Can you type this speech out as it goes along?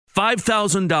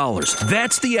$5,000.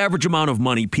 That's the average amount of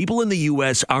money people in the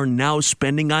U.S. are now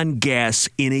spending on gas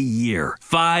in a year.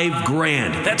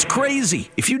 $5,000. That's crazy.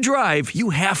 If you drive, you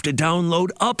have to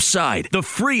download Upside, the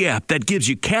free app that gives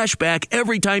you cash back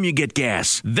every time you get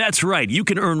gas. That's right. You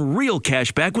can earn real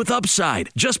cash back with Upside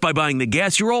just by buying the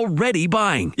gas you're already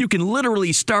buying. You can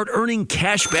literally start earning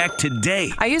cash back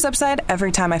today. I use Upside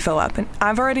every time I fill up, and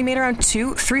I've already made around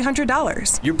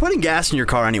 $300. You're putting gas in your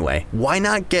car anyway. Why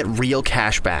not get real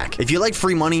cash back? If you like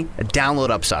free money, download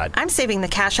Upside. I'm saving the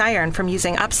cash I earn from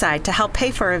using Upside to help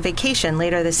pay for a vacation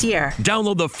later this year.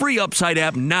 Download the free Upside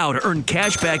app now to earn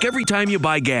cash back every time you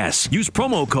buy gas. Use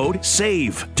promo code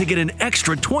SAVE to get an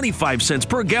extra 25 cents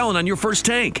per gallon on your first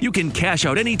tank. You can cash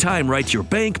out anytime right to your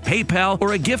bank, PayPal,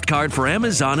 or a gift card for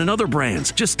Amazon and other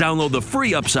brands. Just download the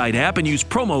free Upside app and use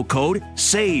promo code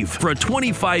SAVE for a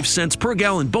 25 cents per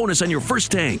gallon bonus on your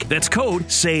first tank. That's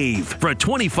code SAVE for a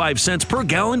 25 cents per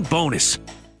gallon bonus.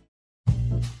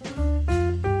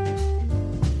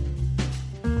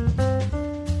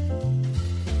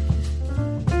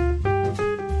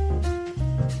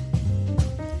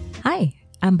 Hi,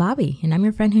 I'm Bobby, and I'm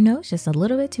your friend who knows just a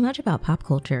little bit too much about pop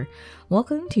culture.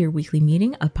 Welcome to your weekly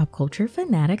meeting of Pop Culture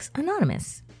Fanatics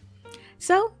Anonymous.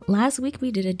 So, last week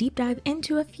we did a deep dive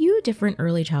into a few different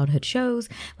early childhood shows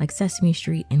like Sesame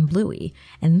Street and Bluey,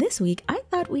 and this week I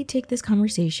thought we'd take this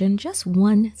conversation just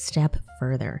one step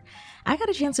further. I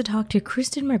got a chance to talk to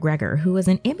Kristen McGregor, who is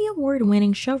an Emmy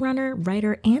Award-winning showrunner,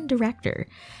 writer, and director.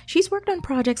 She's worked on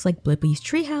projects like Blippi's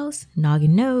Treehouse,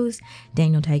 Noggin Nose,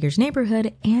 Daniel Tiger's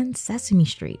Neighborhood, and Sesame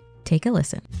Street. Take a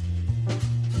listen.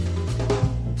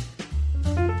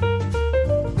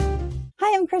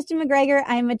 Hi, I'm Kristen McGregor.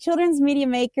 I'm a children's media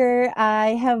maker. I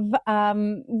have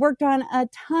worked on a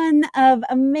ton of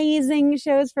amazing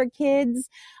shows for kids.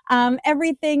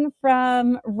 Everything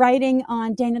from writing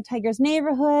on Daniel Tiger's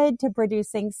Neighborhood to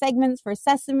producing segments for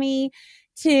Sesame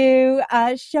to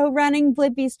show running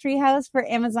Blippi's Treehouse for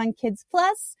Amazon Kids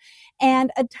Plus,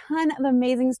 and a ton of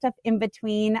amazing stuff in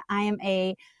between. I am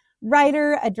a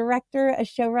writer, a director, a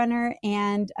showrunner,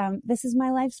 and this is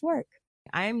my life's work.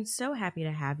 I'm so happy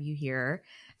to have you here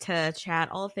to chat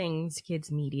all things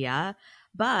kids media,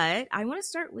 but I want to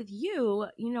start with you.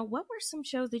 What were some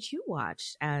shows that you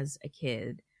watched as a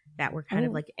kid that were kind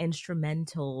of like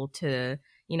instrumental to,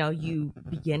 you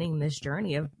beginning this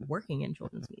journey of working in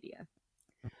children's media?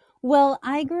 Well,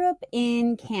 I grew up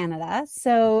in Canada,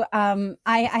 so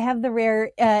I have the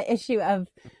rare issue of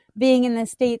being in the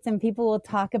States, and people will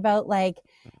talk about like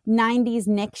 90s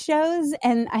Nick shows,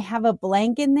 and I have a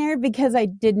blank in there because I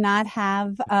did not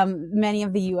have many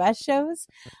of the US shows.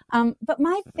 But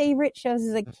my favorite shows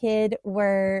as a kid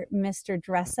were Mr.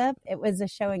 Dressup. It was a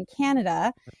show in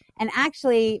Canada. And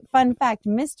actually, fun fact,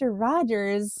 Mr.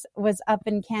 Rogers was up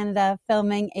in Canada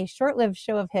filming a short-lived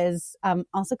show of his,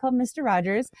 also called Mr.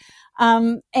 Rogers.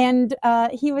 And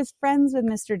he was friends with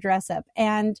Mr. Dressup.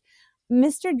 And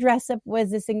Mr. Dressup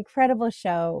was this incredible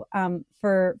show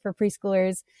for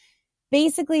preschoolers.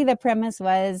 Basically, the premise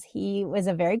was he was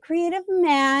a very creative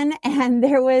man, and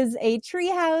there was a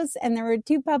treehouse, and there were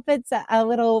two puppets, a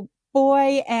little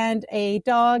boy and a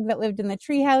dog that lived in the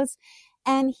treehouse.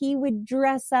 And he would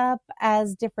dress up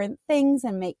as different things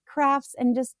and make crafts,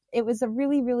 and just it was a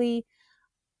really, really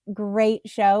great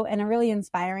show and a really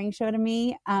inspiring show to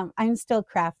me. I'm still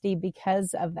crafty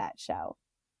because of that show.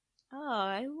 Oh,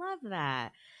 I love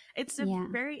that. It's a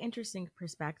very interesting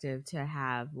perspective to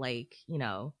have, like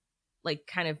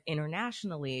kind of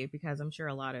internationally, because I'm sure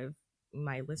a lot of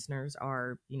my listeners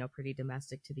are, pretty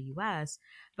domestic to the US,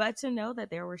 but to know that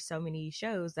there were so many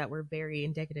shows that were very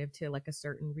indicative to like a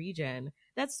certain region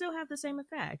that still have the same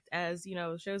effect as,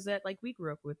 shows that like we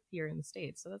grew up with here in the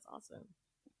States. So that's awesome.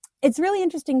 It's really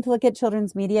interesting to look at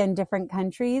children's media in different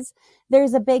countries.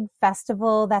 There's a big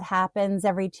festival that happens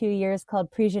every 2 years called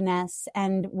Prix Jeunesse,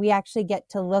 and we actually get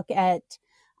to look at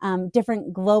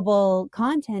different global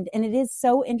content. And it is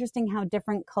so interesting how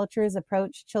different cultures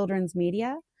approach children's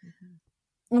media.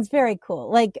 Mm-hmm. It's very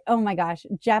cool. Like, oh my gosh,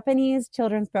 Japanese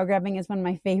children's programming is one of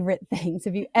my favorite things.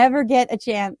 If you ever get a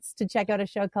chance to check out a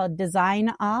show called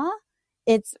Design Ah,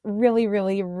 it's really,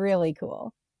 really, really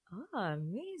cool. Oh,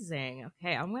 amazing.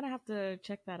 Okay, I'm gonna have to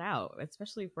check that out,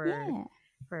 especially for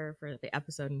the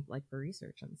episode and like for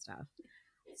research and stuff.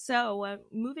 So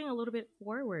moving a little bit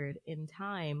forward in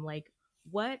time, like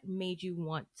what made you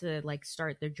want to like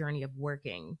start the journey of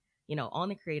working, on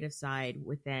the creative side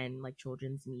within like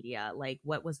children's media? Like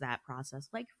what was that process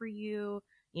like for you?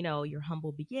 Your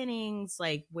humble beginnings,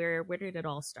 like where did it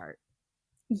all start?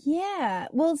 Yeah,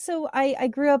 well, so I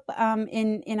grew up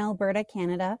in Alberta,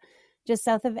 Canada, just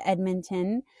south of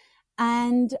Edmonton.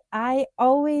 And I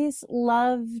always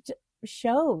loved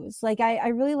shows. Like I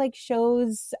really like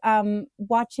shows,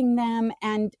 watching them.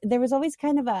 And there was always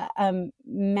kind of a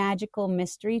magical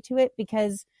mystery to it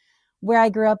because where I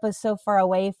grew up was so far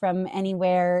away from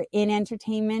anywhere in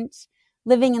entertainment.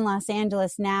 Living in Los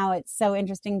Angeles now, it's so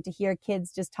interesting to hear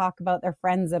kids just talk about their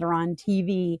friends that are on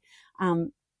TV.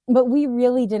 But we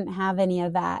really didn't have any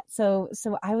of that. So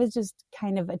I was just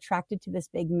kind of attracted to this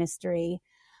big mystery.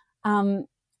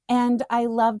 And I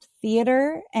loved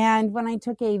theater. And when I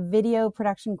took a video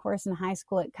production course in high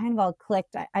school, it kind of all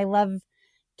clicked. I love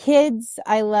kids.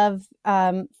 I love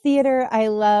theater. I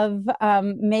love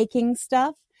making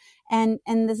stuff. And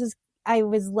I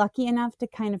was lucky enough to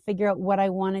kind of figure out what I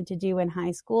wanted to do in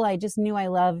high school. I just knew I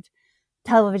loved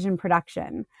television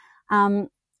production.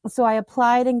 So I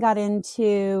applied and got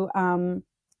into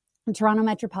Toronto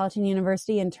Metropolitan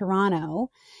University in Toronto.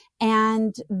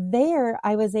 And there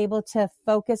I was able to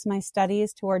focus my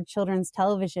studies toward children's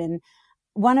television.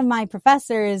 One of my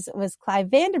professors was Clive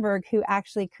Vandenberg, who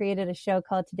actually created a show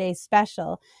called Today's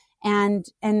Special. And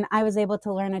I was able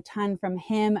to learn a ton from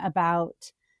him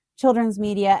about children's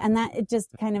media, and that it just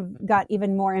kind of got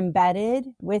even more embedded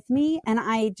with me. And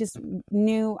I just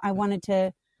knew I wanted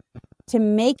to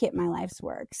make it my life's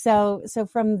work. So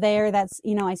from there, that's,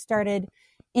 I started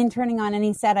interning on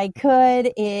any set I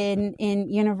could in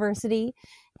university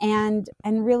and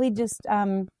really just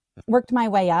worked my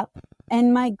way up.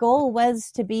 And my goal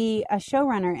was to be a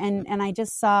showrunner. And I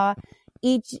just saw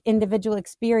each individual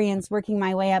experience working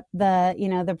my way up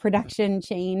the production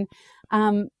chain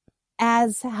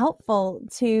as helpful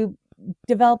to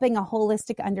developing a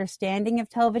holistic understanding of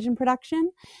television production,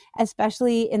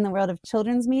 especially in the world of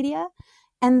children's media.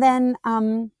 And then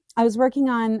I was working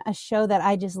on a show that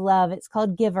I just love. It's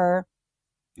called Giver,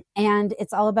 and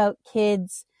it's all about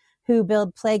kids who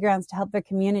build playgrounds to help their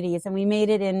communities. And we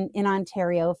made it in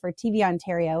Ontario for TV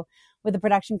Ontario with a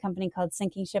production company called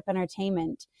Sinking Ship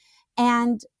Entertainment.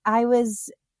 And I was,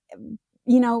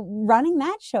 running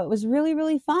that show. It was really,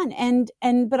 really fun.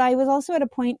 But I was also at a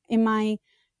point in my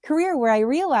career where I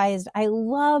realized I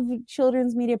love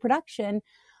children's media production,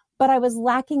 but I was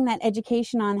lacking that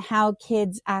education on how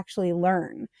kids actually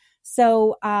learn.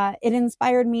 So it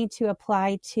inspired me to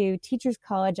apply to Teachers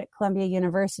College at Columbia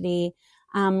University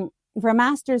for a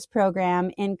master's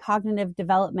program in cognitive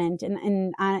development.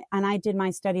 And I did my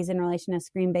studies in relation to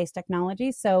screen-based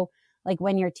technology. So like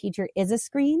when your teacher is a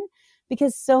screen,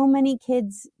 because so many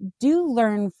kids do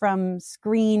learn from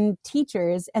screen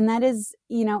teachers. And that is,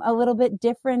 a little bit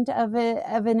different of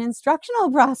an instructional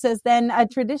process than a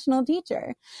traditional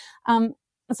teacher.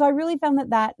 So I really found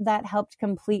that helped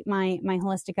complete my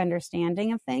holistic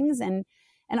understanding of things and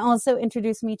also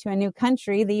introduced me to a new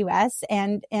country, the US,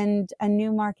 and a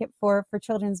new market for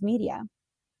children's media.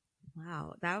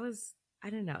 Wow. That was, I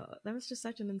don't know, that was just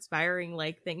such an inspiring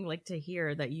thing to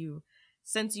hear that you,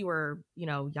 since you were,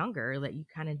 younger, that you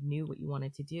kind of knew what you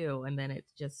wanted to do. And then it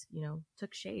just,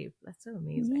 took shape. That's so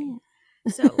amazing.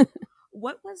 Yeah. So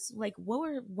what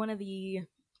were one of the,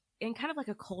 in kind of like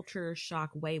a culture shock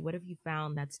way, what have you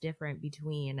found that's different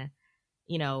between,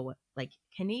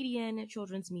 Canadian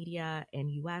children's media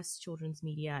and US children's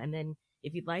media? And then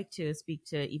if you'd like to speak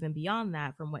to even beyond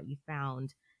that from what you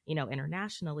found,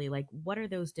 internationally, what are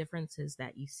those differences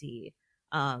that you see?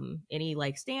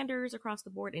 Any standards across the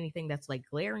board, anything that's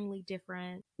glaringly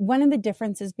different? One of the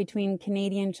differences between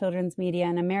Canadian children's media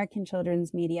and American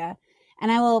children's media, and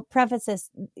I will preface this,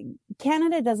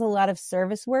 Canada does a lot of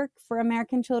service work for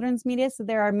American children's media. So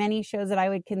there are many shows that I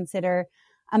would consider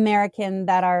American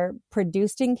that are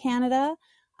produced in Canada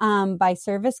by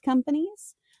service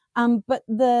companies. But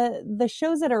the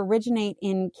shows that originate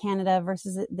in Canada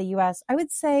versus the US, I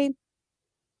would say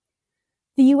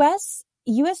the US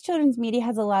children's media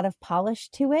has a lot of polish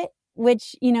to it,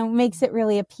 which, makes it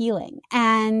really appealing.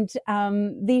 And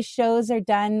these shows are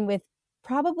done with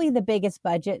probably the biggest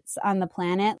budgets on the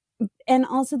planet. And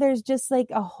also there's just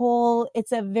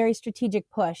it's a very strategic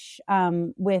push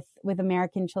with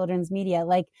American children's media,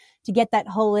 to get that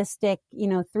holistic,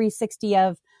 360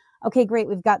 of, okay, great,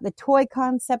 we've got the toy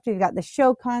concept, we've got the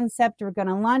show concept, we're going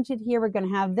to launch it here, we're going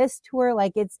to have this tour.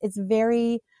 It's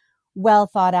very well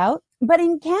thought out. But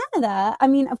in Canada,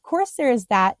 of course there is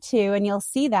that too, and you'll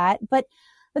see that. But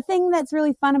the thing that's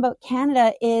really fun about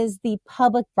Canada is the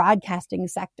public broadcasting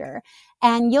sector.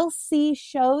 And you'll see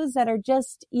shows that are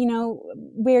just,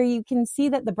 where you can see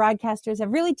that the broadcasters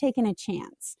have really taken a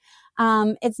chance.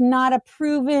 It's not a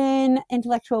proven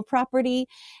intellectual property.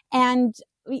 And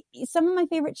some of my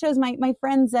favorite shows, my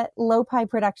friends at Lopi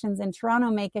Productions in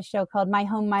Toronto make a show called My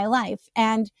Home, My Life.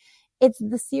 And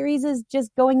the series is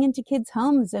just going into kids'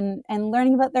 homes and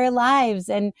learning about their lives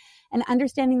and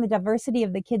understanding the diversity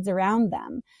of the kids around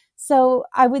them. So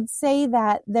I would say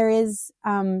that there is,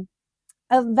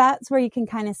 that's where you can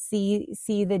kind of see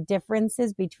the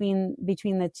differences between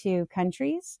the two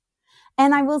countries.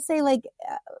 And I will say, like,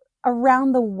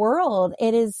 around the world,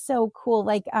 it is so cool.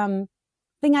 Like,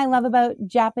 thing I love about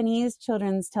Japanese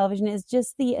children's television is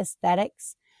just the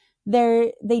aesthetics.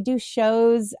 They do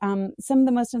shows, some of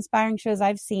the most inspiring shows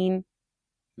I've seen,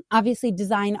 obviously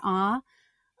Design Awe,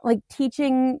 like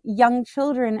teaching young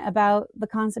children about the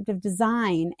concept of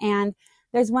design. And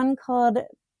there's one called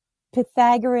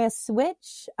Pythagoras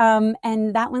Switch,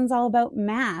 and that one's all about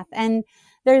math. And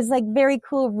there's like very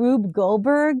cool Rube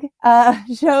Goldberg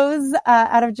shows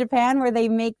out of Japan where they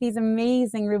make these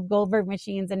amazing Rube Goldberg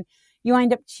machines, and you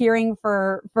wind up cheering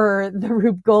for the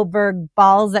Rube Goldberg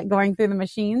balls that going through the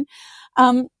machine.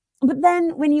 But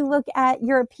then when you look at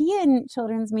European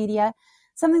children's media,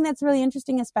 something that's really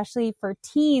interesting, especially for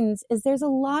teens, is there's a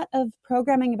lot of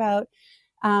programming about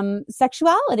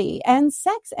sexuality and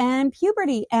sex and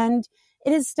puberty. And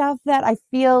it is stuff that I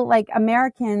feel like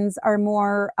Americans are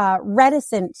more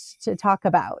reticent to talk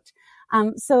about.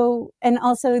 So, and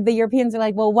also the Europeans are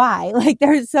like, well, why? Like,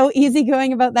 they're so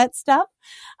easygoing about that stuff.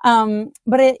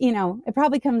 But it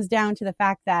probably comes down to the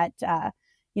fact that,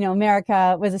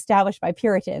 America was established by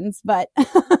Puritans, but,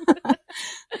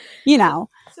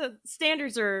 So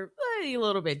standards are a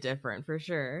little bit different for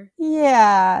sure.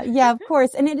 Yeah, of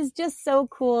course. And it is just so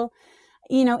cool.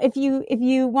 If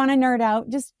you want to nerd out,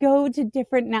 just go to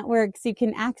different networks. You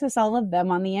can access all of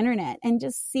them on the internet and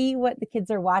just see what the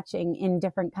kids are watching in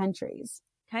different countries.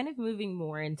 Kind of moving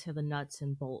more into the nuts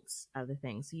and bolts of the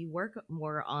thing. So you work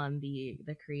more on the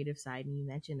creative side, and you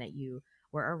mentioned that you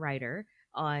were a writer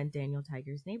on Daniel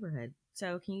Tiger's Neighborhood.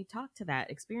 So can you talk to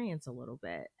that experience a little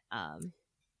bit?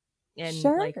 And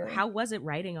sure. Like, how was it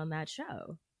writing on that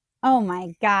show? Oh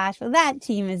my gosh. Well, that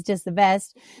team is just the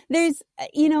best. There's,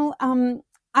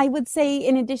 I would say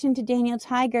in addition to Daniel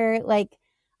Tiger, like,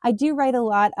 I do write a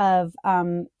lot of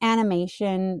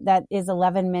animation that is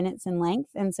 11 minutes in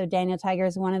length. And so Daniel Tiger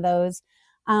is one of those.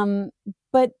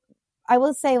 But I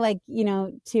will say, like,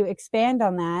 to expand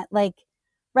on that, like,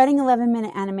 writing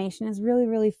 11-minute animation is really,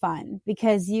 really fun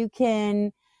because you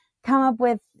can come up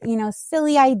with,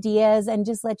 silly ideas and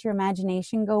just let your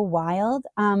imagination go wild.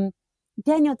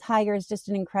 Daniel Tiger is just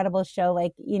an incredible show.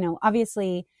 Like,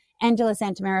 obviously Angela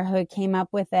Santamera, who came up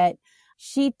with it,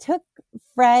 she took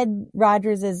Fred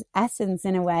Rogers' essence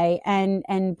in a way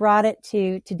and brought it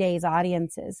to today's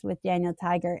audiences with Daniel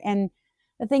Tiger. And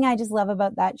the thing I just love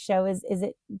about that show is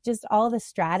it just all the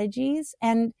strategies.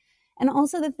 And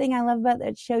also the thing I love about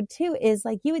that show too is,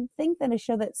 like, you would think that a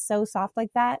show that's so soft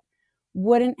like that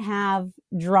wouldn't have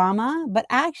drama, but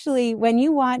actually when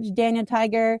you watch Daniel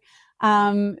Tiger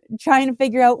trying to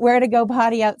figure out where to go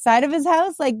potty outside of his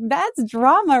house, like, that's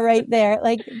drama right there.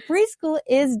 Like, preschool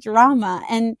is drama,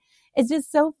 and it's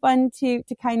just so fun to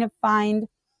kind of find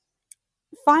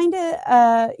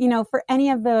a for any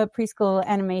of the preschool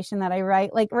animation that I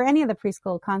write, like, or any of the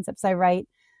preschool concepts I write,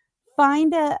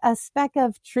 find a speck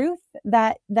of truth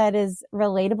that is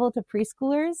relatable to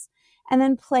preschoolers, and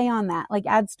then play on that, like,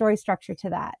 add story structure to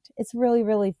that. It's really,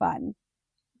 really fun.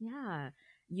 Yeah.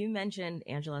 You mentioned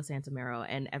Angela Santamero,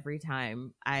 and every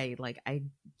time I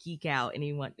geek out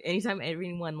anytime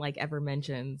anyone like ever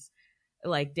mentions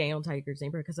like Daniel Tiger's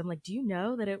Neighborhood, because I'm like, do you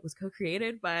know that it was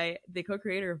co-created by the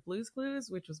co-creator of Blue's Clues,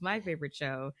 which was my favorite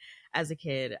show as a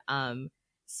kid.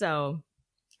 So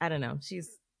I don't know.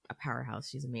 She's a powerhouse.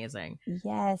 She's amazing.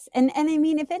 Yes. And I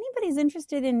mean, if anybody's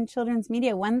interested in children's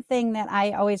media, one thing that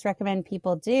I always recommend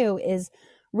people do is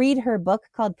read her book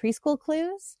called Preschool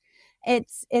Clues.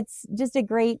 It's just a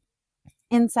great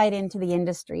insight into the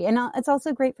industry. And it's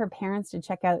also great for parents to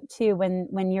check out too,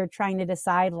 when you're trying to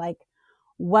decide, like,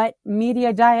 what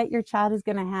media diet your child is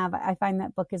going to have. I find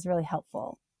that book is really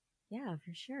helpful. Yeah,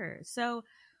 for sure. So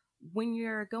when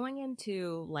you're going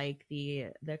into like the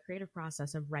creative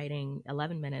process of writing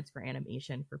 11 minutes for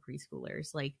animation for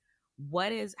preschoolers, like,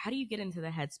 how do you get into the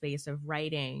headspace of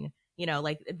writing,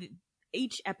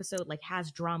 each episode like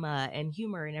has drama and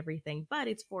humor and everything, but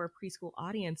it's for a preschool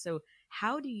audience. So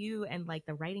how do you and like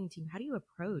the writing team, how do you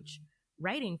approach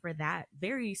writing for that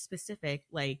very specific,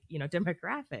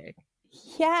 demographic?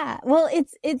 Yeah. Well,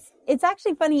 it's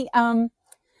actually funny.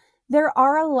 There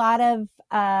are a lot of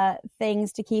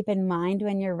things to keep in mind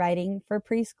when you're writing for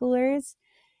preschoolers.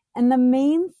 And the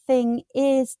main thing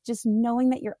is just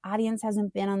knowing that your audience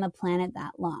hasn't been on the planet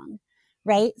that long,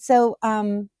 right? So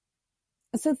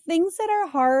things that are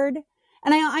hard,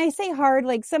 And I say hard,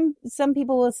 like some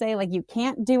people will say like you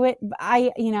can't do it. But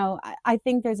I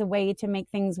think there's a way to make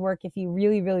things work if you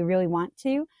really, really, really want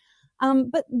to.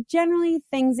 But generally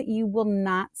things that you will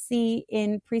not see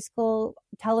in preschool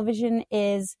television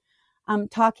is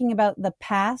talking about the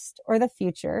past or the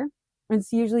future.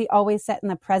 It's usually always set in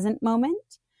the present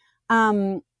moment.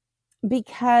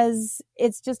 Because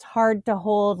it's just hard to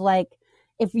hold, like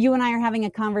if you and I are having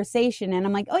a conversation and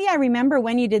I'm like, oh yeah, remember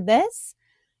when you did this?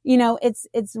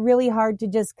 It's really hard to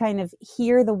just kind of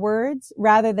hear the words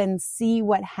rather than see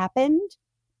what happened.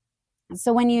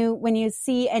 So when you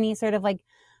see any sort of like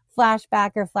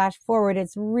flashback or flash forward,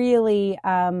 it's really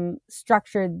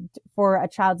structured for a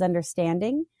child's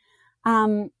understanding.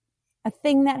 A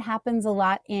thing that happens a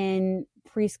lot in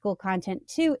preschool content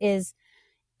too is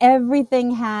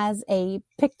everything has a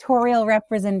pictorial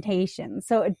representation.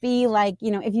 So it'd be like,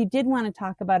 if you did want to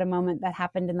talk about a moment that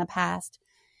happened in the past,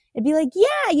 it'd be like,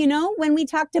 yeah, when we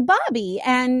talked to Bobby,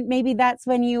 and maybe that's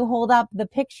when you hold up the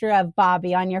picture of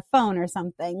Bobby on your phone or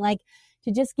something, like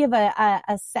to just give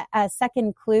a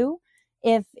second clue.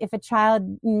 If a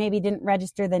child maybe didn't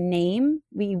register the name,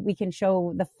 we can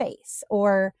show the face,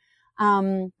 or,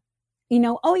 oh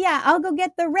yeah, I'll go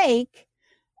get the rake.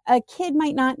 A kid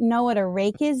might not know what a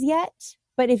rake is yet,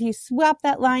 but if you swap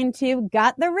that line to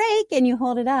got the rake and you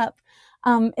hold it up,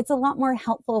 it's a lot more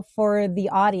helpful for the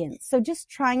audience. So just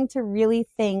trying to really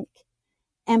think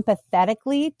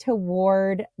empathetically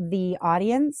toward the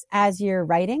audience as you're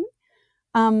writing.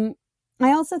 I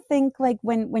also think like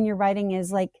when you're writing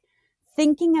is like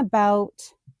thinking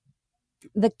about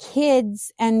the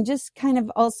kids and just kind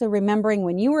of also remembering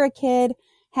when you were a kid,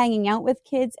 hanging out with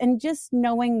kids, and just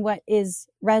knowing what is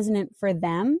resonant for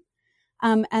them,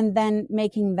 and then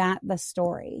making that the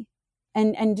story,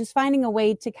 and just finding a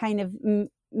way to kind of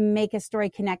make a story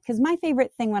connect. Because my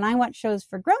favorite thing when I watch shows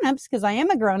for grownups, because I am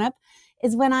a grownup,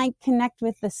 is when I connect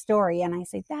with the story and I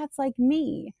say, that's like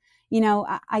me.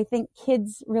 I think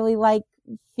kids really like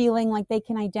feeling like they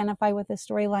can identify with the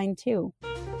storyline too.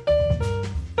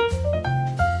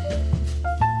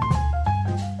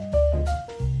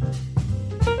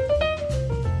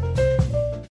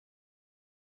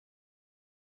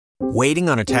 Waiting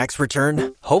on a tax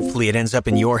return? Hopefully it ends up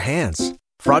in your hands.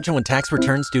 Fraudulent tax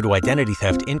returns due to identity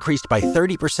theft increased by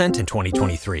 30% in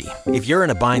 2023. If you're in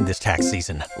a bind this tax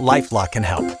season, LifeLock can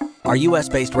help. Our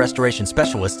U.S.-based restoration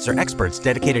specialists are experts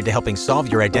dedicated to helping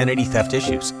solve your identity theft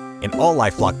issues. And all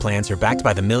LifeLock plans are backed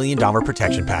by the $1 Million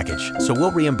Protection Package. So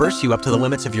we'll reimburse you up to the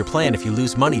limits of your plan if you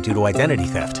lose money due to identity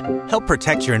theft. Help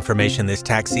protect your information this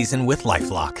tax season with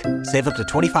LifeLock. Save up to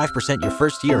 25% your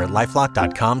first year at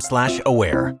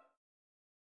LifeLock.com/aware.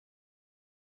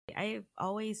 I've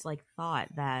always thought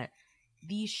that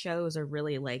these shows are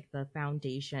really the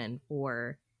foundation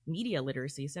for media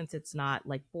literacy, since it's not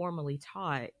formally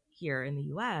taught here in the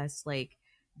US.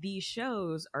 These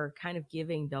shows are kind of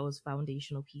giving those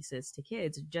foundational pieces to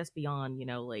kids just beyond,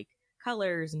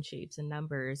 colors and shapes and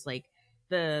numbers.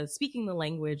 The speaking the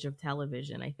language of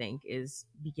television, I think, is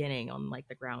beginning on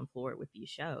the ground floor with these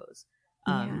shows.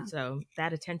 So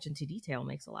that attention to detail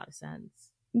makes a lot of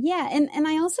sense. Yeah. And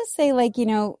I also say,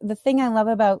 the thing I love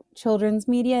about children's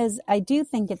media is I do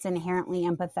think it's inherently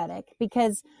empathetic,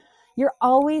 because you're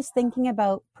always thinking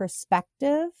about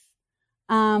perspective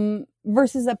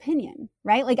versus opinion,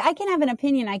 right? I can have an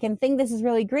opinion. I can think this is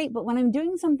really great. But when I'm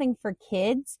doing something for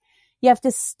kids, you have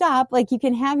to stop. You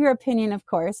can have your opinion, of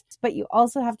course, but you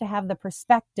also have to have the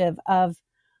perspective of,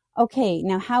 okay,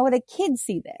 now how would a kid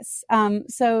see this?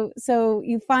 So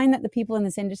you find that the people in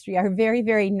this industry are very,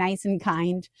 very nice and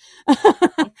kind,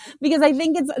 because I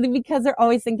think it's because they're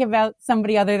always thinking about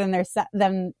somebody other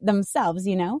than themselves,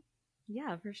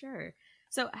 Yeah, for sure.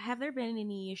 So have there been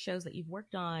any shows that you've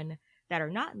worked on that are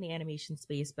not in the animation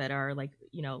space, but are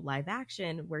live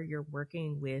action, where you're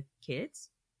working with kids?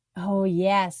 Oh,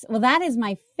 yes. Well, that is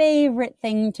my favorite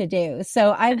thing to do.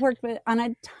 So I've worked on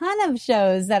a ton of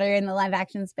shows that are in the live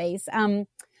action space.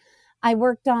 I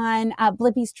worked on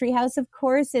Blippi's Treehouse, of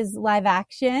course, is live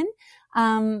action.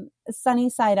 Sunny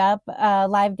Side Up, a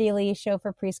live daily show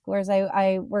for preschoolers,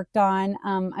 I worked on.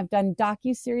 I've done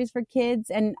docuseries for kids,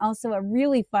 and also a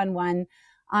really fun one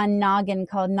on Noggin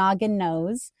called Noggin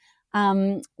Knows.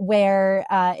 Where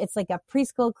it's a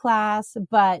preschool class,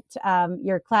 but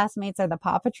your classmates are the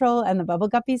Paw Patrol and the Bubble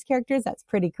Guppies characters. That's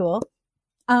pretty cool.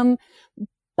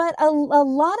 But a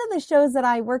lot of the shows that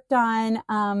I worked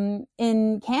on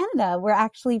in Canada were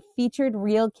actually featured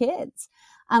real kids.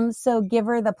 So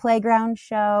Giver, the playground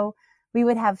show, we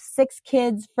would have 6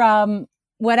 kids from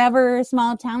whatever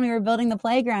small town we were building the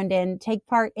playground in take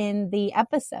part in the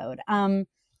episode.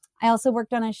 I also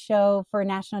worked on a show for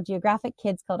National Geographic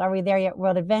Kids called Are We There Yet?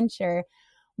 World Adventure,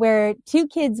 where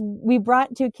we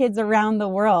brought 2 kids around the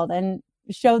world and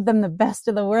showed them the best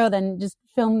of the world and just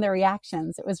filmed their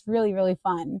reactions. It was really, really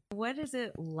fun. What is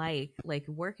it like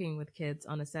working with kids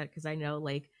on a set? Because I know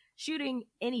like shooting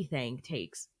anything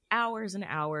takes hours and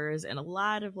hours and a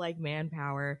lot of like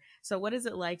manpower. So what is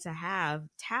it like to have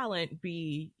talent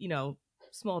be,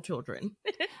 small children?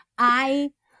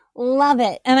 I love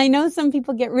it. And I know some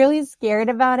people get really scared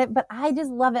about it, but I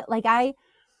just love it. Like I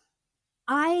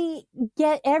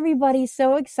get everybody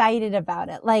so excited about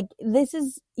it. Like this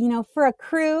is, for a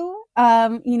crew,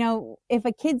 if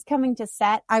a kid's coming to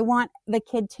set, I want the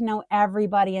kid to know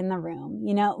everybody in the room,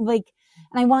 and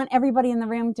I want everybody in the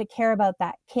room to care about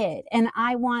that kid. And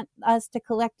I want us to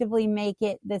collectively make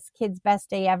it this kid's best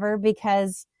day ever,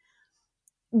 because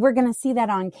we're going to see that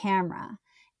on camera.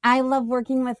 I love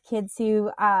working with kids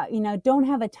who, don't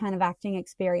have a ton of acting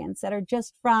experience, that are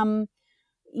just from,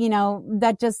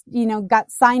 got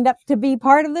signed up to be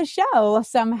part of the show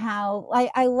somehow.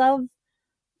 I love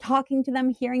talking to them,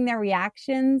 hearing their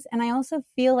reactions. And I also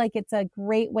feel like it's a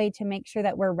great way to make sure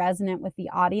that we're resonant with the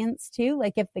audience too.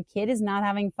 Like if the kid is not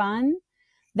having fun,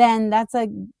 then that's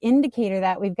an indicator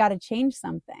that we've got to change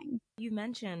something. You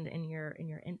mentioned in your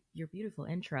beautiful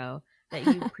intro that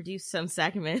you produced some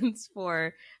segments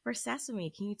for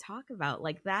Sesame. Can you talk about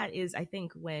like that is, I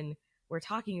think when we're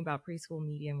talking about preschool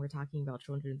media and we're talking about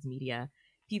children's media,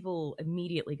 people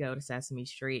immediately go to Sesame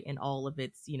Street and all of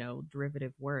its,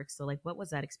 derivative works. So like, what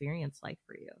was that experience like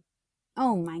for you?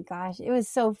 Oh my gosh, it was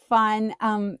so fun.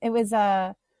 It was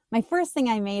my first thing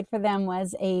I made for them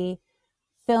was a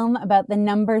film about the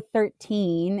number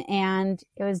 13. And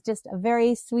it was just a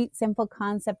very sweet, simple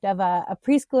concept of a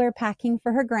preschooler packing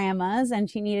for her grandma's, and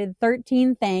she needed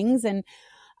 13 things. And,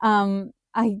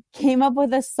 I came up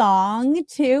with a song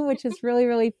too, which is really,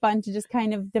 really fun to just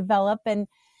kind of develop, and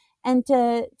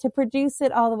to produce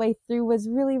it all the way through was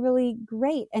really, really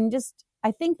great. And just,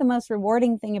 I think the most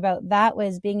rewarding thing about that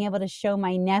was being able to show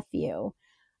my nephew,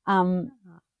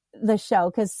 the show,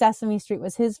 because Sesame Street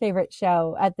was his favorite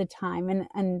show at the time.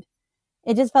 And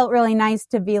it just felt really nice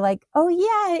to be like, oh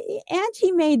yeah,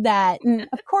 Auntie made that. And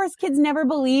of course, kids never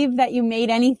believe that you made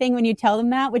anything when you tell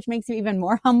them that, which makes you even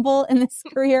more humble in this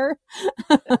career.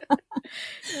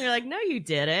 You're like, no, you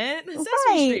didn't.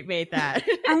 Sesame Street made that.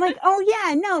 I'm like, oh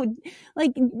yeah, no,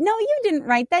 you didn't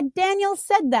write that. Daniel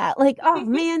said that. Like, oh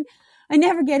man, I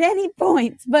never get any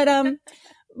points. But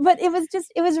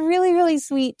it was really, really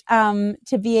sweet,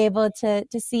 to be able to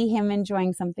see him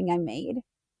enjoying something I made.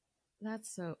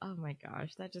 That's so, oh my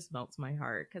gosh, that just melts my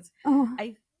heart. Because Oh.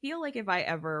 I feel like if I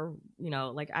ever,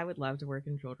 I would love to work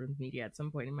in children's media at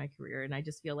some point in my career. And I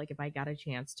just feel like if I got a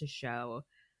chance to show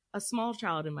a small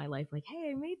child in my life, like,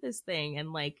 hey, I made this thing,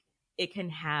 and like it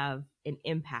can have an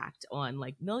impact on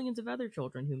like millions of other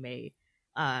children who may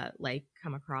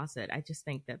come across it. I just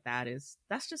think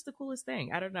that's just the coolest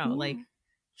thing. I don't know. Yeah. Like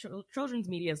children's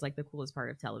media is like the coolest part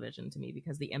of television to me,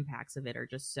 because the impacts of it are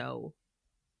just so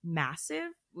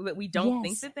massive, but we don't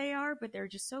think that they are, but they're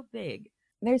just so big.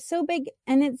 They're so big.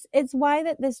 And it's why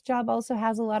that this job also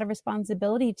has a lot of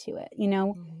responsibility to it.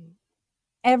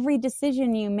 Every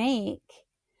decision you make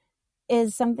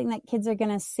is something that kids are going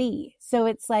to see. So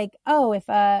it's like, oh, if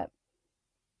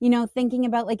thinking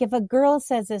about like if a girl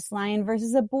says this line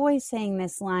versus a boy saying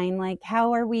this line, like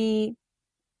it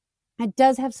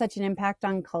does have such an impact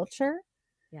on culture.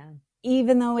 Yeah.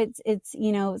 Even though it's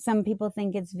some people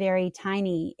think it's very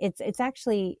tiny, it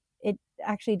actually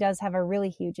does have a really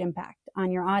huge impact on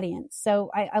your audience.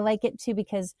 So I like it too,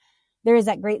 because there is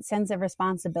that great sense of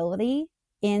responsibility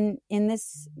in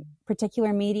this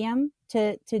particular medium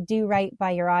to do right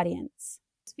by your audience.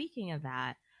 Speaking of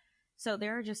that, so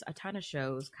there are just a ton of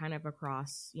shows kind of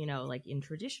across, like in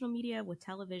traditional media with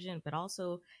television, but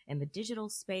also in the digital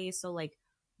space. So like,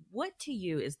 what to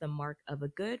you is the mark of a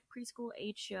good preschool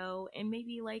age show, and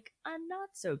maybe like a not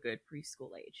so good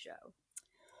preschool age show?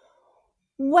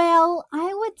 Well,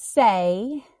 I would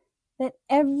say that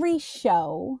every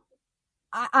show,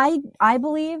 I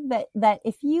believe that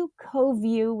if you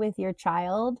co-view with your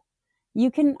child, you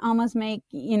can almost make,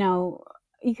 you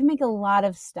can make a lot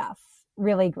of stuff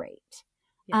really great.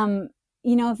 Yeah.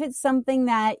 If it's something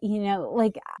that,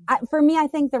 for me, I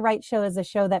think the right show is a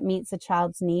show that meets a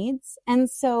child's needs. And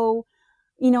so,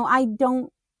 I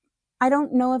don't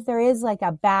know if there is like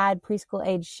a bad preschool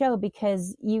age show,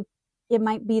 because it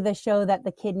might be the show that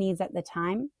the kid needs at the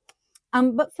time.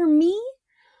 But for me,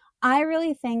 I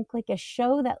really think like a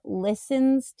show that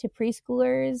listens to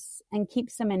preschoolers and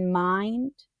keeps them in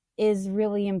mind is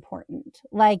really important.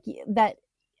 Like that,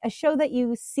 a show that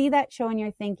you see that show and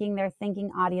you're thinking they're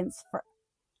thinking audience first.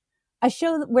 A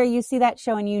show where you see that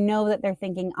show and you know that they're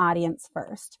thinking audience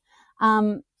first.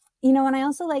 You know, and I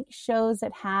also like shows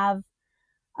that have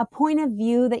a point of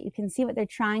view that you can see what they're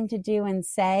trying to do and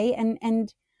say.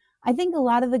 And I think a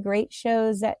lot of the great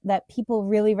shows that people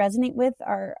really resonate with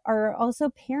are also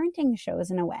parenting shows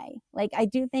in a way. Like, I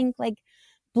do think like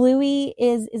Bluey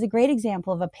is a great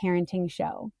example of a parenting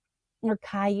show, or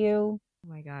Caillou. Oh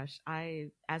my gosh.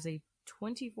 As a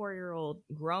 24-year-old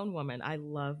grown woman, I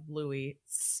love Bluey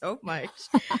so much.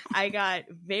 I got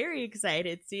very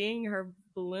excited seeing her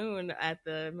balloon at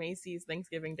the Macy's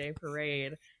Thanksgiving Day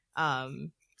parade.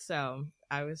 So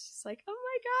I was just like, oh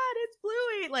my God, it's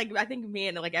Bluey. Like, I think me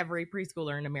and like every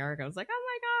preschooler in America was like, oh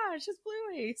my gosh, it's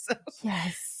Bluey. So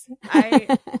yes,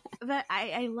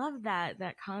 I love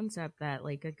that concept that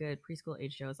like a good preschool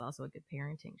age show is also a good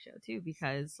parenting show too,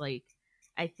 because like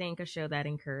I think a show that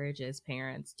encourages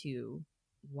parents to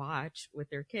watch with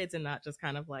their kids and not just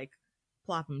kind of like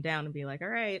plop them down and be like, all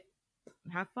right,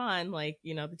 have fun. Like,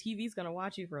 you know, the TV's going to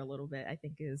watch you for a little bit, I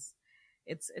think it's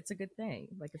a good thing.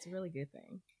 Like, it's a really good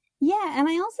thing. Yeah. And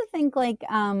I also think like,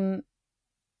 I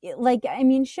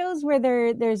mean, shows where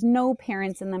there's no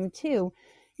parents in them too,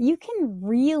 you can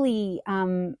really,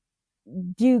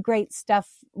 do great stuff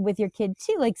with your kid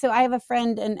too. Like, so I have a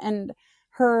friend and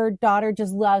her daughter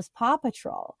just loves Paw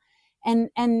Patrol. And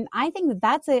I think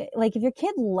that's like, if your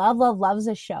kid loves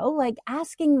a show, like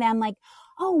asking them like,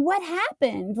 oh, what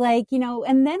happened? Like, you know,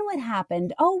 and then what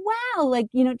happened? Oh, wow. Like,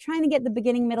 you know, trying to get the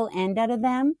beginning, middle, end out of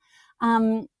them.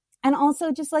 And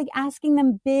also just like asking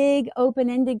them big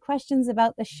open-ended questions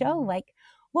about the show. Like,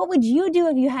 what would you do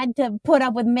if you had to put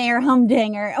up with Mayor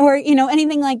Humdinger or, you know,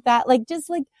 anything like that? Like, just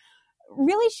like,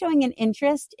 really showing an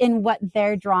interest in what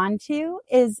they're drawn to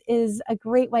is a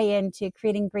great way into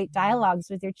creating great dialogues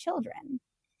with your children.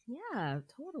 Yeah,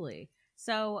 totally.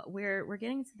 So we're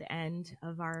getting to the end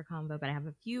of our convo, but I have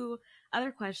a few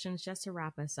other questions just to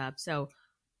wrap us up. So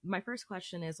my first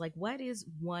question is like, what is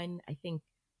one, I think,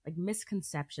 like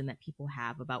misconception that people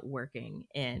have about working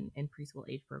in preschool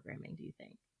age programming, do you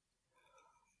think?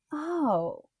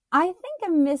 Oh, I think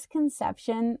a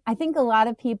misconception, I think a lot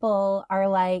of people are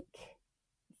like,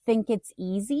 think it's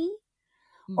easy,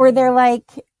 or they're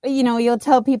like, you know, you'll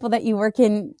tell people that you work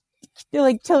in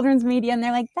like children's media and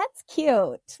they're like, that's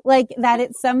cute, like that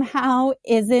it somehow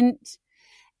isn't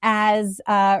as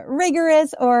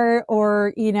rigorous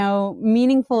or you know,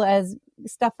 meaningful as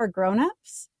stuff for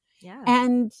grown-ups. Yeah.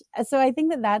 And so I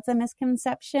think that that's a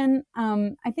misconception.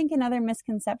 I think another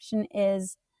misconception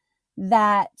is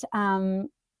that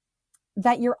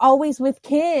that you're always with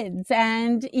kids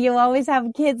and you'll always have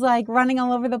kids like running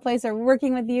all over the place or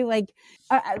working with you. Like,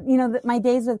 you know, my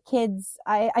days with kids,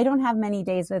 I don't have many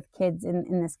days with kids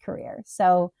in this career.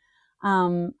 So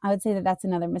I would say that that's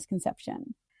another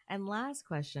misconception. And last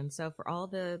question. So for all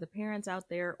the parents out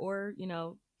there, or, you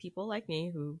know, people like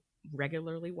me who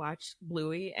regularly watch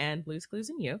Bluey and Blue's Clues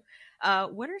and You,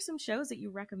 what are some shows that you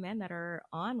recommend that are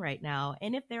on right now?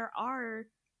 And if there are,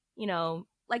 you know,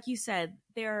 like you said,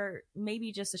 there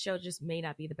maybe just a show just may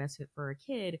not be the best fit for a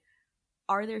kid.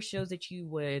 Are there shows that you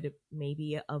would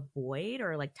maybe avoid,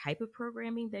 or like type of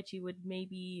programming that you would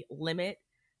maybe limit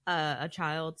a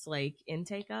child's like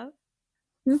intake of?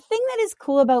 The thing that is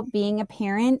cool about being a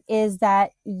parent is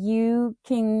that you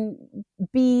can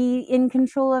be in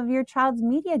control of your child's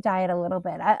media diet a little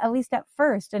bit, at least at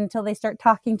first, until they start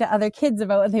talking to other kids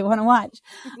about what they want to watch.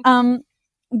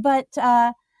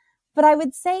 But I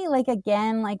would say, like,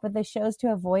 again, like with the shows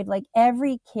to avoid, like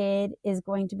every kid is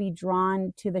going to be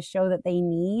drawn to the show that they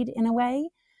need in a way.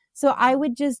 So I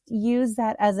would just use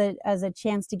that as a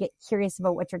chance to get curious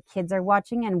about what your kids are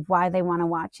watching and why they want to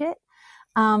watch it.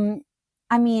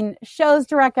 I mean, shows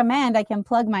to recommend, I can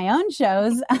plug my own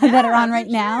shows that are on right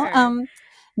now.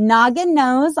 Noggin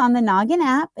Knows on the Noggin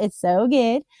app. It's so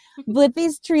good.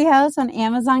 Blippi's Treehouse on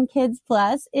Amazon Kids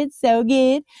Plus. It's so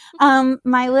good.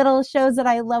 My little shows that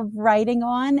I love writing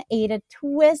on, Ada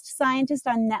Twist Scientist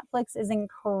on Netflix is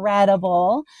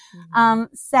incredible.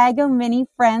 Sago Mini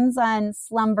Friends on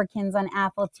Slumberkins on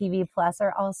Apple TV Plus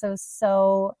are also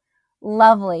so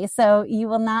lovely. So you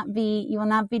will not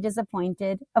be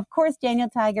disappointed. Of course, Daniel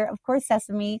Tiger, of course,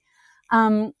 Sesame.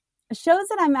 Shows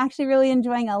that I'm actually really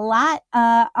enjoying a lot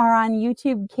are on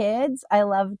YouTube Kids. I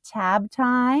love Tab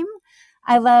Time.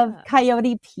 I love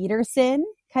Coyote Peterson.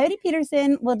 Coyote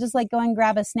Peterson will just like go and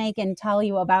grab a snake and tell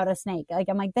you about a snake. Like,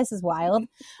 I'm like, this is wild.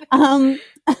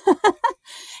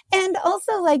 And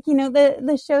also, like, you know,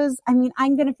 the shows, I mean,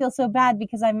 I'm going to feel so bad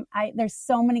because there's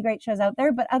so many great shows out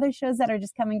there, but other shows that are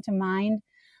just coming to mind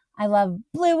I love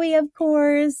Bluey, of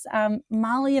course.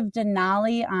 Molly of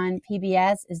Denali on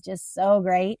PBS is just so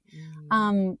great.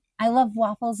 I love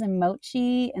Waffles and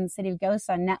Mochi and City of Ghosts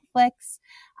on Netflix.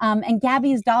 And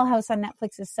Gabby's Dollhouse on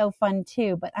Netflix is so fun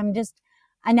too. But I'm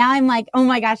like, oh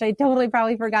my gosh, I totally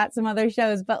probably forgot some other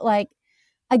shows. But like,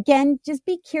 again, just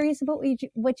be curious about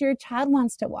what your child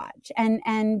wants to watch and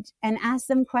ask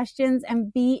them questions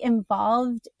and be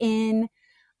involved in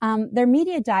their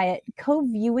media diet.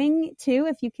 Co-viewing too,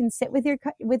 if you can sit with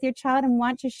your child and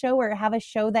watch a show or have a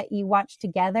show that you watch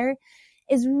together,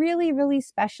 is really, really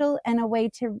special and a way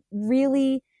to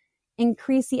really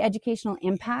increase the educational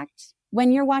impact.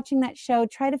 When you're watching that show,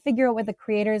 try to figure out what the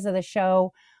creators of the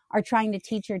show are trying to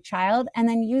teach your child and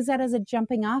then use that as a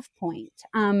jumping off point.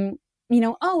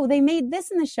 Oh, they made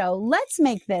this in the show. Let's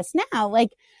make this now.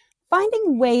 Like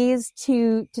finding ways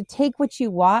to take what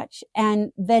you watch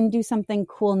and then do something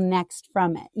cool next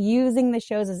from it. Using the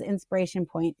shows as inspiration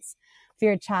points for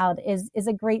your child is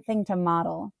a great thing to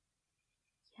model.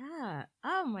 Yeah.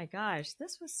 Oh my gosh.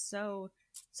 This was so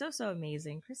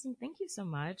amazing. Kristen, thank you so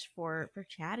much for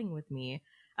chatting with me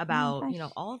about,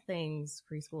 all things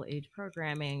preschool age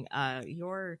programming,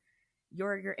 your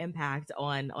impact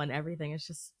on everything. It's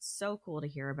just so cool to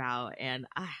hear about. And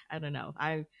I don't know,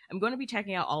 I'm going to be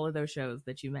checking out all of those shows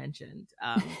that you mentioned.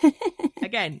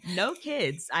 Again, no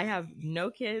kids. I have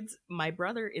no kids. My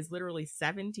brother is literally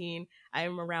 17. I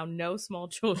am around no small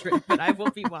children, but I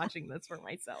will be watching this for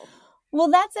myself. Well,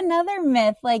 that's another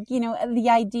myth, like, the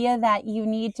idea that you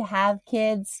need to have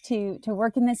kids to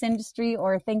work in this industry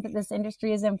or think that this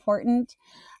industry is important.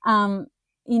 I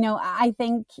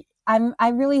think I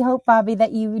really hope, Bobby,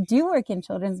 that you do work in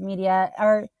children's media,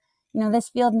 or, this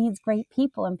field needs great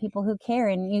people and people who care,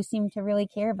 and you seem to really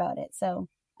care about it. So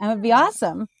that would be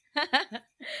awesome.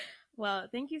 Well,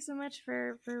 thank you so much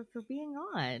for being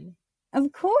on.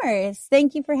 Of course.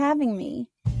 Thank you for having me.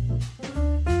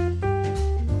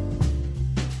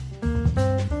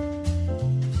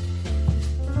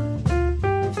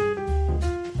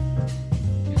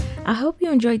 I hope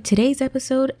you enjoyed today's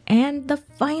episode and the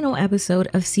final episode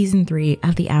of season 3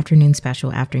 of the Afternoon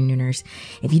Special Afternooners.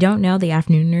 If you don't know, the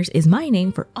Afternooners is my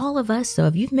name for all of us, so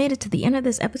if you've made it to the end of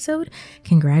this episode,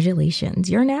 congratulations,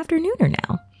 you're an Afternooner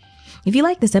now. If you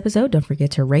like this episode, don't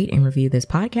forget to rate and review this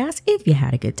podcast if you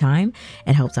had a good time.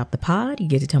 It helps out the pod. You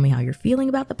get to tell me how you're feeling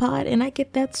about the pod, and I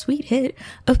get that sweet hit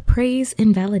of praise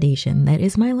and validation that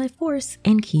is my life force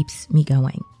and keeps me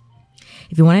going.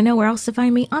 If you want to know where else to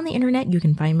find me on the internet, you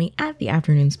can find me at The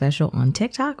Afternoon Special on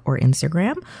TikTok or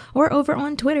Instagram, or over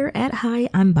on Twitter at Hi,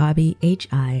 I'm Bobby,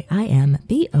 HIIMBOBBI.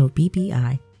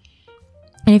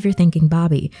 And if you're thinking,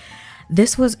 Bobby,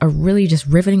 this was a really just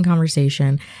riveting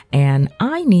conversation, and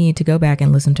I need to go back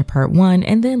and listen to part 1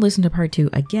 and then listen to part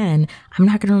 2 again, I'm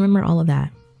not going to remember all of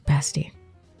that. Bestie,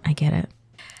 I get it.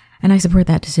 And I support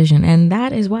that decision, and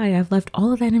that is why I've left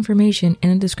all of that information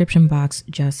in a description box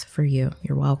just for you.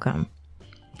 You're welcome.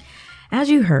 As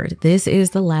you heard, this is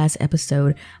the last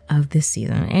episode of this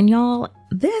season. And y'all,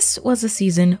 this was a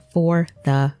season for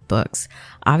the books.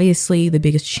 Obviously, the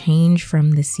biggest change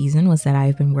from this season was that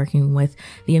I've been working with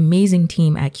the amazing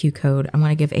team at Q Code. I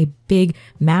want to give a big,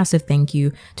 massive thank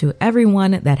you to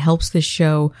everyone that helps this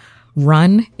show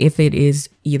run, if it is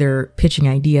either pitching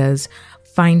ideas,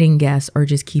 finding guests, or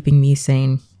just keeping me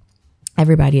sane.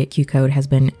 Everybody at Q Code has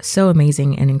been so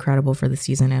amazing and incredible for the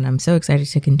season, and I'm so excited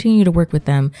to continue to work with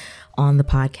them on the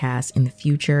podcast in the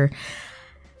future.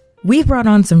 We've brought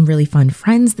on some really fun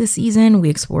friends this season. We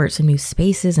explored some new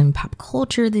spaces and pop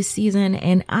culture this season,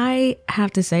 and I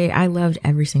have to say I loved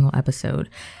every single episode.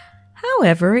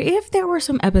 However, if there were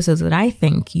some episodes that I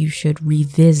think you should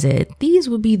revisit, these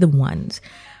would be the ones.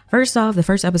 First off, the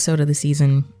first episode of the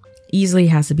season easily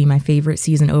has to be my favorite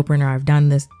season opener I've done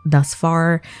this thus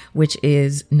far, which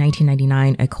is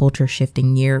 1999, A Culture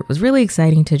Shifting Year. It was really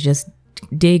exciting to just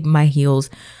dig my heels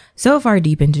so far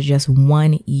deep into just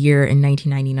 1 year in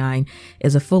 1999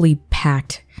 is a fully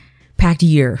packed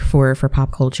year for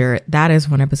pop culture. That is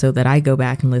one episode that I go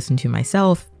back and listen to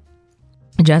myself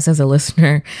just as a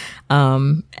listener.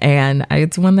 And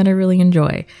it's one that I really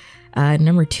enjoy.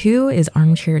 Number 2 is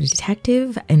Armchair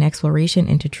Detective, an exploration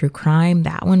into true crime.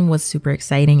 That one was super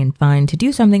exciting and fun to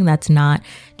do something that's not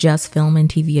just film and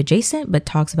TV adjacent, but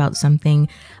talks about something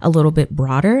a little bit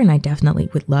broader. And I definitely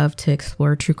would love to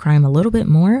explore true crime a little bit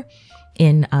more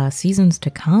in seasons to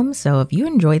come. So if you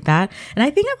enjoyed that, and I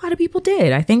think a lot of people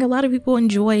did, I think a lot of people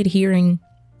enjoyed hearing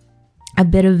a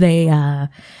bit of a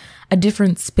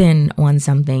different spin on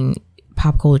something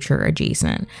pop culture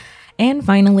adjacent. And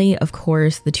finally, of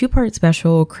course, the 2-part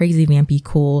special, Crazy Vampy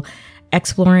Cool,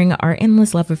 exploring our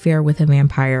endless love affair with a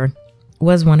vampire.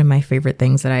 was one of my favorite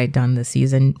things that I had done this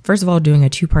season. First of all, doing a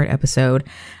 2-part episode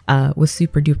was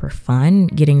super duper fun,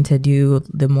 getting to do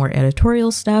the more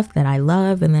editorial stuff that I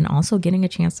love, and then also getting a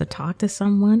chance to talk to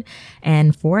someone.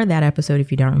 And for that episode,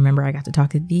 if you don't remember, I got to talk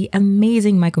to the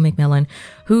amazing Michael McMillan,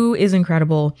 who is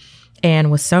incredible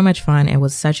and was so much fun and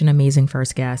was such an amazing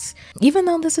first guest. Even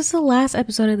though this is the last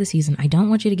episode of the season, I don't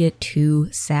want you to get too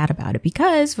sad about it,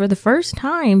 because for the first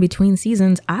time between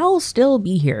seasons, I'll still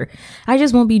be here. I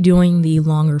just won't be doing the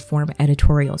longer form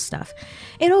editorial stuff.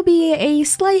 It'll be a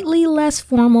slightly less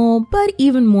formal, but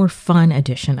even more fun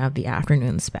edition of the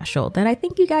afternoon special that I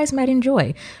think you guys might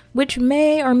enjoy, which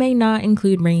may or may not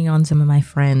include bringing on some of my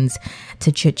friends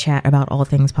to chit chat about all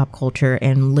things pop culture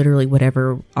and literally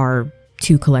whatever our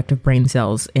 2 collective brain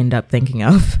cells end up thinking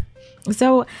of.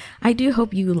 So I do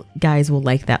hope you guys will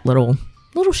like that little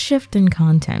shift in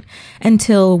content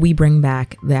until we bring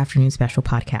back the afternoon special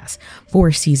podcast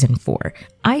for season 4.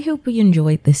 I hope you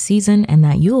enjoyed this season and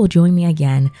that you will join me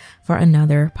again for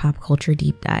another pop culture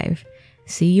deep dive.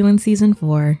 See you in season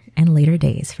 4 and later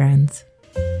days, friends.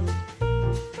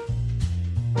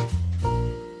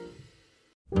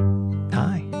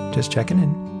 Hi, just checking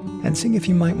in and seeing if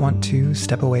you might want to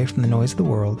step away from the noise of the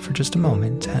world for just a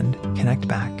moment and connect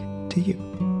back to you.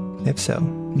 If so,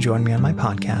 join me on my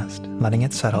podcast, Letting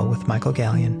It Settle with Michael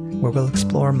Gallion, where we'll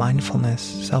explore mindfulness,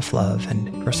 self-love,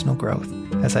 and personal growth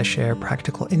as I share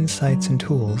practical insights and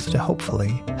tools to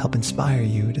hopefully help inspire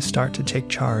you to start to take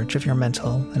charge of your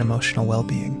mental and emotional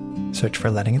well-being. Search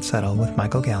for Letting It Settle with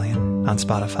Michael Gallion on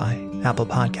Spotify, Apple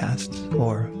Podcasts,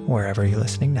 or wherever you're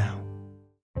listening now.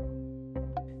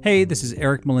 Hey, this is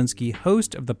Eric Malinsky,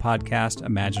 host of the podcast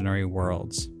Imaginary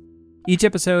Worlds. Each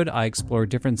episode, I explore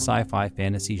different sci-fi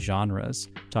fantasy genres,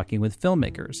 talking with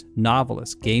filmmakers,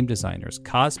 novelists, game designers,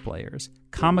 cosplayers,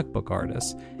 comic book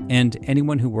artists, and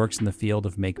anyone who works in the field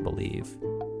of make-believe.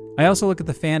 I also look at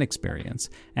the fan experience,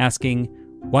 asking,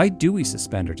 why do we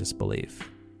suspend our disbelief?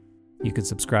 You can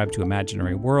subscribe to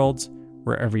Imaginary Worlds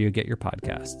wherever you get your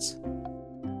podcasts.